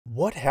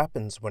What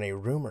happens when a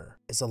rumor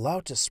is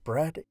allowed to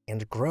spread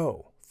and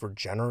grow for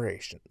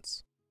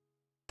generations?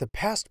 The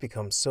past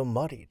becomes so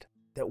muddied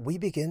that we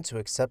begin to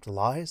accept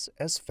lies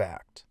as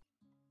fact.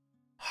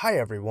 Hi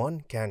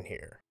everyone, Ken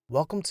here.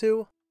 Welcome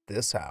to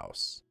This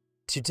House.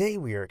 Today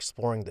we are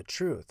exploring the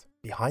truth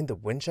behind the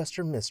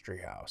Winchester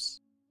Mystery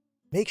House.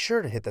 Make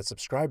sure to hit that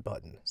subscribe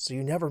button so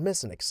you never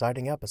miss an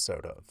exciting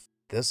episode of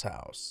This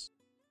House.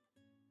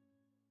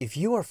 If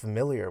you are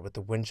familiar with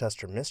the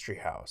Winchester Mystery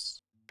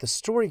House, the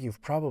story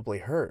you've probably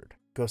heard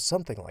goes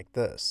something like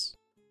this.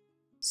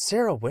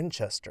 Sarah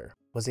Winchester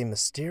was a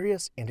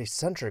mysterious and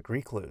eccentric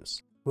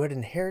recluse who had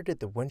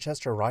inherited the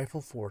Winchester Rifle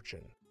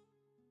fortune.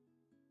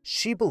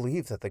 She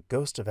believed that the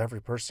ghost of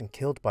every person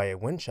killed by a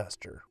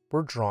Winchester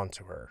were drawn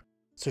to her,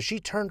 so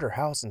she turned her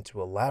house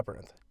into a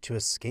labyrinth to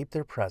escape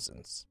their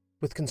presence,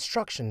 with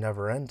construction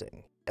never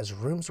ending, as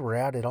rooms were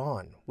added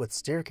on with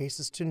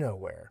staircases to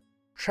nowhere,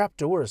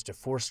 trapdoors to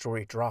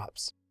 4-story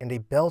drops, and a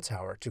bell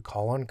tower to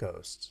call on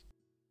ghosts.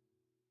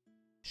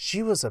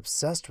 She was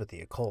obsessed with the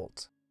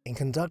occult and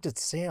conducted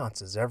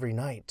seances every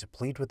night to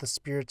plead with the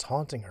spirits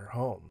haunting her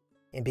home,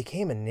 and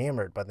became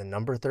enamored by the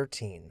number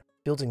 13,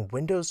 building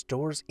windows,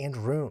 doors, and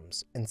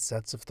rooms in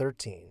sets of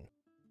 13.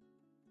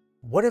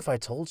 What if I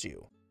told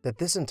you that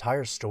this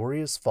entire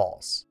story is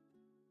false?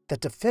 That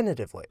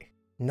definitively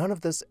none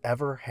of this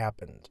ever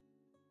happened?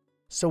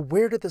 So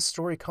where did this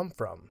story come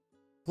from?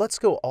 Let's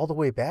go all the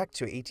way back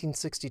to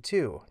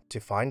 1862 to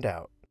find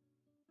out.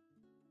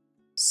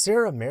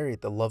 Sarah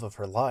married the love of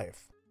her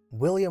life,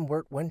 William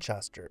Wirt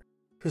Winchester,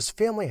 whose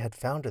family had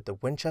founded the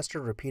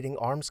Winchester Repeating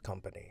Arms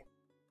Company.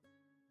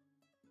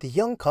 The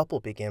young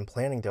couple began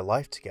planning their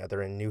life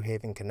together in New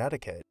Haven,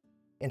 Connecticut,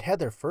 and had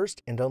their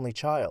first and only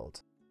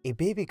child, a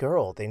baby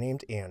girl they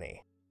named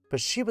Annie, but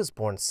she was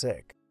born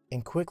sick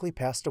and quickly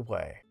passed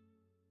away.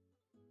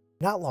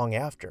 Not long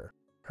after,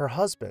 her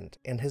husband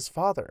and his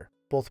father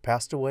both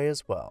passed away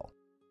as well,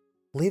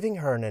 leaving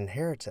her an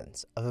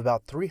inheritance of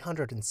about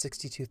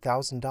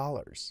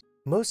 $362,000,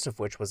 most of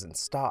which was in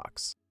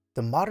stocks,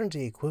 the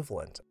modern-day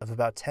equivalent of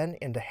about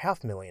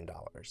 $10.5 million.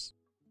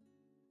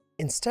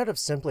 Instead of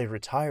simply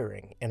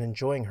retiring and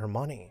enjoying her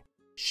money,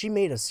 she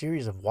made a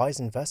series of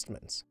wise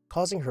investments,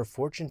 causing her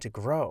fortune to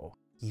grow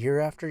year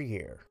after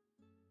year.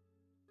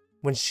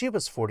 When she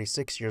was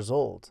 46 years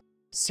old,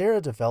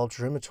 Sarah developed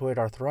rheumatoid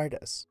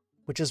arthritis,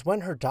 which is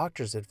when her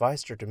doctors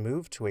advised her to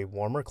move to a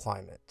warmer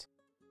climate.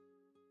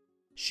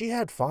 She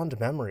had fond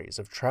memories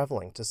of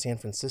traveling to San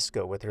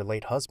Francisco with her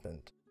late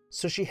husband,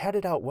 so she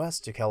headed out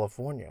west to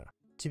California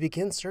to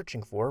begin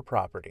searching for a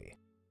property.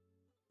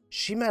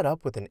 She met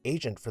up with an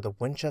agent for the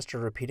Winchester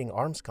Repeating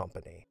Arms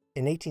Company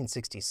in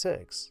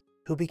 1866,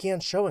 who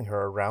began showing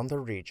her around the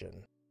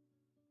region.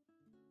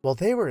 While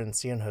they were in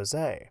San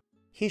Jose,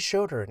 he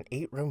showed her an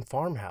 8-room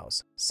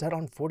farmhouse set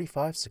on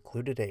 45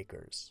 secluded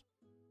acres.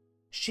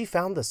 She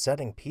found the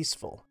setting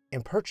peaceful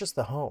and purchased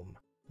the home,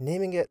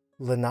 naming it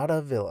La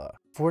Nada Villa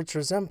for its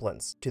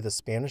resemblance to the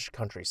Spanish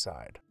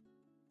countryside.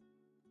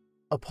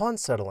 Upon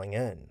settling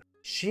in,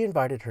 she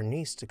invited her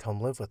niece to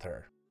come live with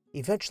her,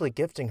 eventually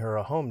gifting her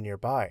a home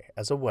nearby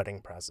as a wedding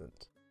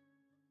present.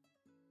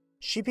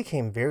 She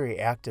became very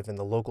active in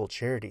the local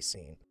charity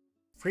scene,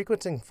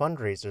 frequenting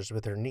fundraisers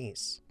with her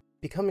niece,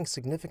 becoming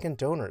significant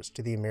donors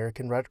to the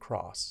American Red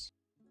Cross.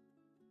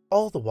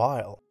 All the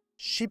while,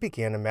 she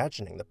began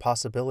imagining the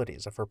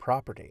possibilities of her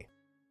property.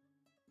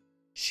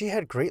 She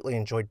had greatly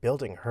enjoyed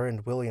building her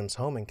and William's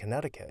home in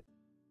Connecticut,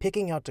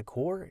 picking out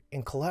decor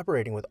and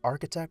collaborating with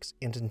architects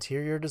and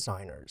interior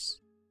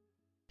designers.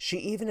 She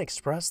even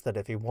expressed that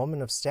if a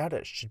woman of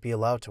status should be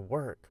allowed to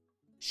work,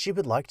 she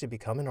would like to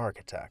become an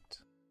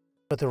architect.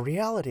 But the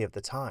reality of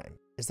the time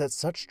is that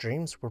such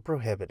dreams were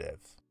prohibitive.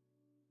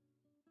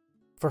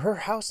 For her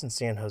house in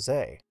San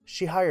Jose,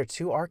 she hired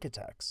 2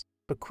 architects,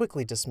 but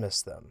quickly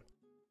dismissed them.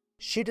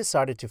 She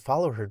decided to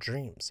follow her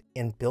dreams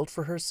and build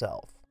for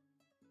herself.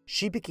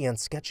 She began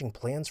sketching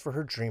plans for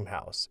her dream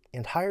house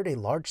and hired a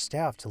large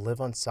staff to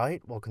live on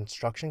site while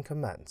construction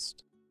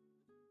commenced.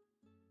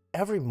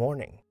 Every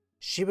morning,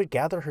 she would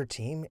gather her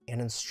team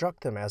and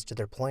instruct them as to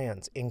their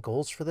plans and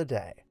goals for the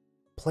day,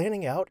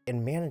 planning out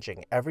and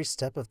managing every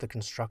step of the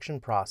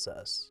construction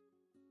process.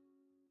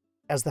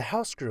 As the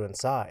house grew in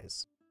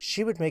size,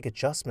 she would make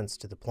adjustments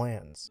to the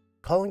plans,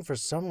 calling for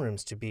some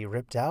rooms to be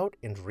ripped out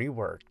and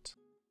reworked.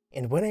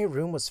 And when a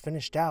room was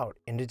finished out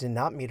and it did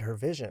not meet her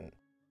vision,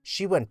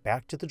 she went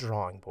back to the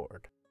drawing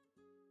board.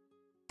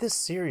 This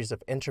series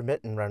of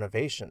intermittent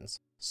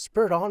renovations,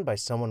 spurred on by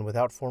someone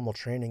without formal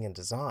training in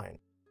design,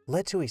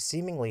 led to a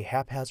seemingly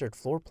haphazard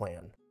floor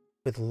plan,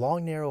 with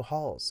long narrow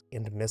halls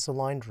and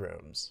misaligned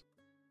rooms.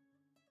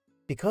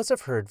 Because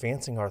of her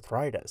advancing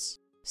arthritis,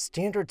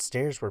 standard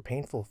stairs were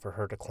painful for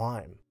her to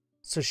climb,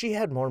 so she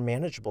had more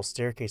manageable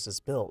staircases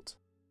built,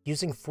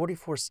 using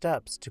 44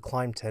 steps to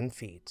climb 10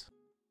 feet.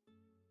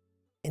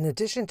 In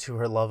addition to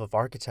her love of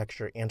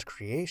architecture and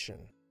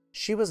creation,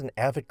 she was an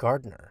avid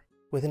gardener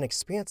with an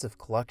expansive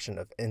collection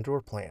of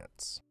indoor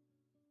plants.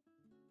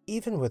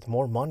 Even with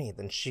more money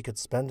than she could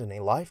spend in a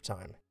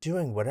lifetime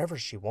doing whatever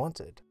she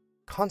wanted,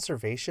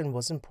 conservation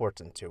was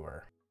important to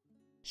her.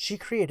 She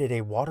created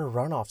a water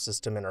runoff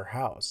system in her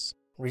house,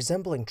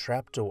 resembling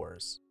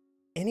trapdoors.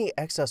 Any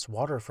excess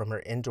water from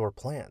her indoor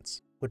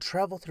plants would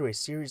travel through a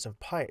series of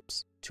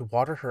pipes to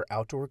water her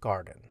outdoor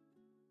garden.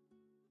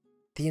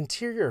 The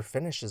interior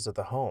finishes of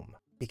the home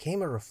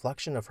became a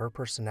reflection of her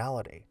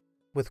personality,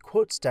 with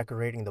quotes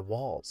decorating the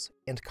walls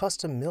and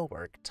custom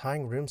millwork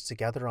tying rooms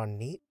together on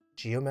neat,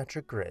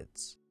 geometric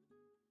grids.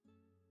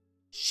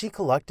 She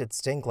collected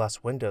stained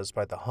glass windows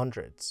by the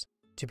hundreds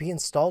to be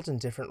installed in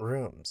different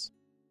rooms,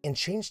 and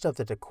changed up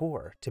the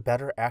decor to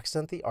better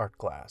accent the art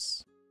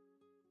glass.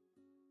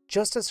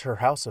 Just as her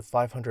house of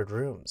 500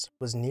 rooms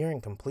was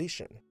nearing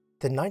completion,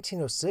 the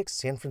 1906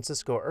 San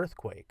Francisco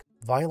earthquake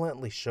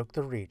violently shook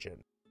the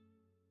region.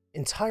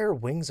 Entire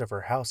wings of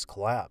her house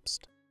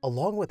collapsed,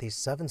 along with a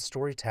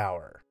 7-story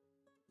tower.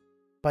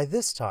 By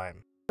this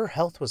time, her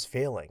health was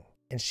failing,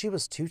 and she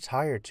was too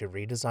tired to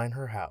redesign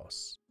her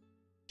house.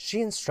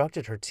 She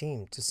instructed her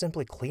team to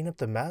simply clean up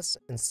the mess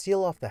and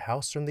seal off the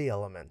house from the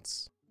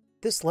elements.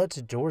 This led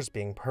to doors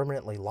being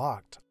permanently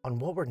locked on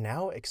what were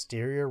now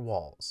exterior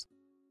walls,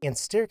 and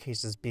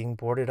staircases being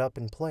boarded up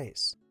in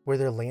place where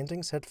their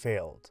landings had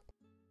failed.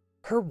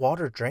 Her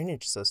water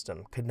drainage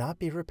system could not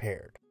be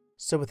repaired,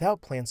 so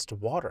without plants to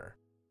water,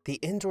 the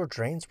indoor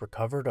drains were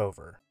covered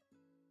over.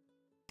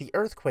 The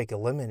earthquake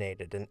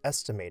eliminated an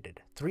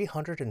estimated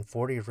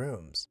 340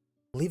 rooms,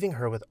 leaving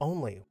her with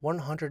only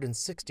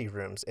 160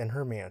 rooms in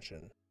her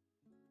mansion.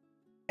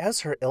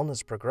 As her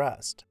illness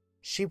progressed,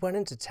 she went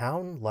into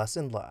town less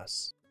and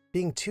less,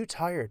 being too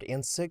tired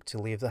and sick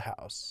to leave the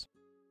house.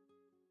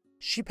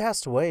 She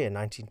passed away in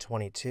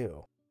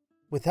 1922.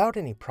 Without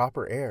any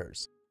proper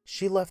heirs,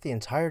 she left the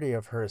entirety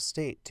of her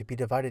estate to be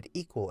divided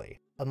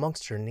equally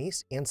amongst her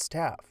niece and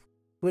staff,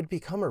 who had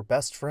become her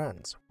best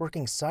friends,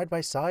 working side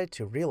by side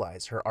to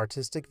realize her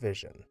artistic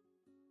vision.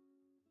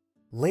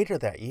 Later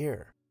that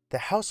year, the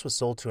house was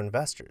sold to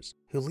investors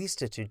who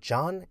leased it to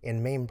John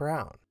and Mame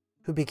Brown,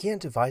 who began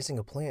devising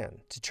a plan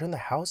to turn the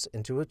house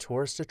into a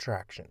tourist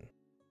attraction.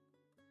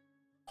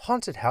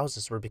 Haunted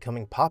houses were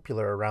becoming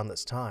popular around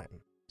this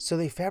time, so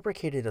they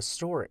fabricated a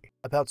story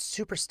about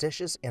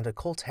superstitious and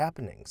occult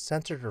happenings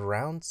centered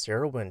around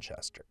Sarah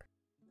Winchester.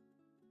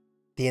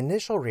 The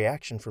initial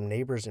reaction from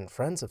neighbors and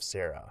friends of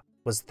Sarah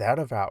was that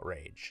of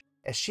outrage,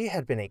 as she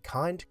had been a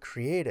kind,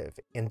 creative,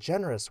 and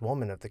generous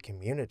woman of the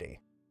community.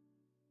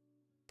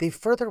 They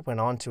further went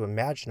on to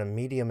imagine a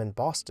medium in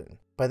Boston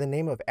by the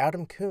name of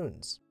Adam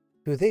Coons,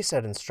 who they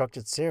said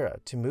instructed Sarah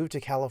to move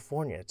to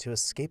California to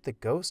escape the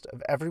ghost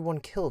of everyone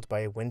killed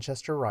by a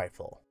Winchester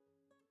rifle.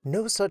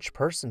 No such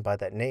person by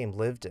that name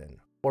lived in,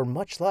 or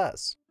much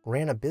less,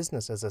 ran a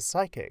business as a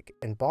psychic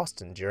in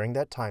Boston during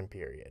that time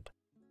period.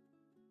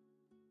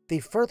 They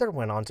further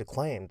went on to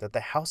claim that the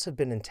house had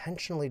been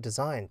intentionally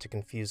designed to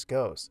confuse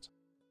ghosts,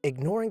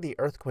 ignoring the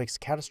earthquake's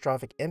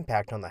catastrophic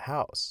impact on the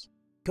house,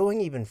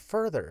 going even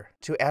further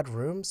to add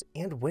rooms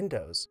and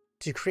windows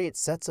to create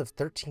sets of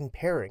 13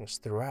 pairings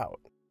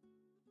throughout.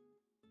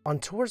 On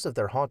tours of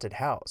their haunted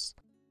house,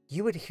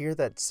 you would hear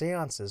that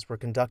seances were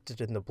conducted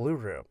in the Blue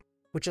Room,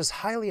 which is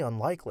highly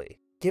unlikely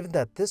given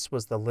that this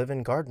was the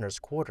live-in gardener's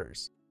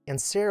quarters,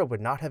 and Sarah would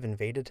not have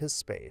invaded his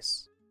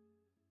space.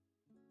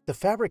 The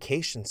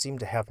fabrication seemed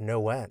to have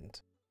no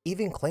end,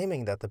 even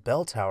claiming that the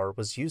bell tower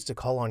was used to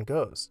call on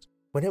ghosts,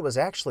 when it was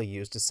actually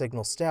used to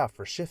signal staff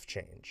for shift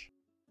change.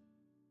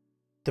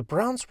 The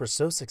Browns were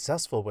so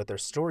successful with their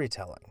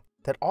storytelling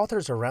that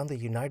authors around the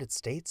United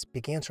States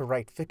began to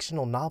write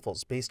fictional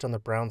novels based on the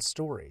Browns'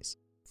 stories,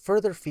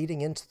 further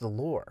feeding into the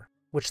lore,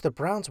 which the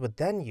Browns would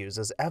then use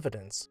as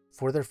evidence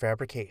for their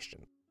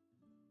fabrication.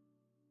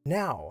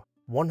 Now,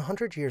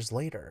 100 years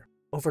later,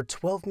 over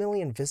 12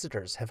 million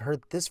visitors have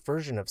heard this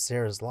version of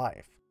Sarah's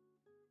life.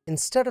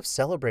 Instead of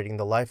celebrating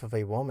the life of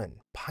a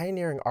woman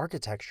pioneering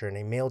architecture in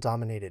a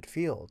male-dominated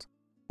field,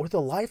 or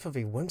the life of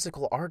a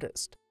whimsical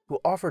artist who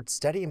offered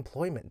steady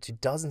employment to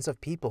dozens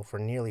of people for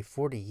nearly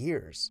 40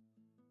 years,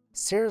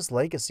 Sarah's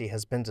legacy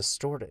has been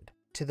distorted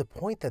to the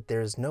point that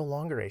there is no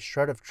longer a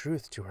shred of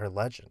truth to her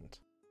legend.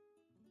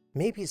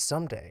 Maybe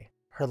someday,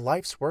 her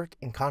life's work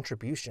and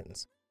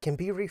contributions can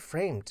be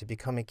reframed to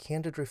become a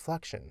candid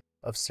reflection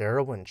of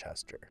Sarah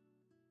Winchester.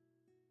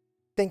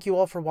 Thank you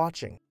all for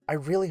watching. I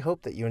really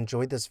hope that you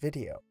enjoyed this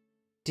video.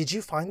 Did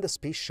you find this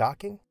piece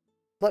shocking?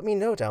 Let me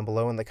know down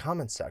below in the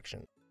comments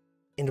section.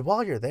 And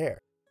while you're there,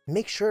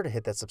 make sure to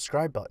hit that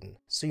subscribe button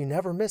so you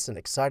never miss an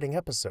exciting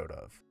episode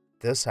of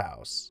This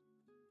House.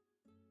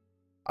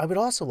 I would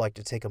also like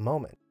to take a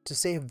moment to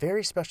say a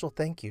very special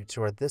thank you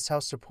to our This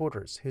House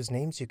supporters whose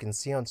names you can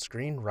see on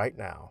screen right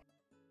now.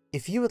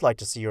 If you would like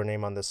to see your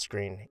name on this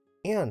screen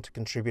and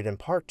contribute in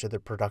part to the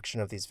production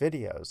of these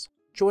videos,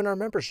 join our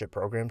membership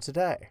program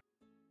today.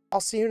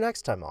 I'll see you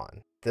next time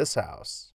on This House.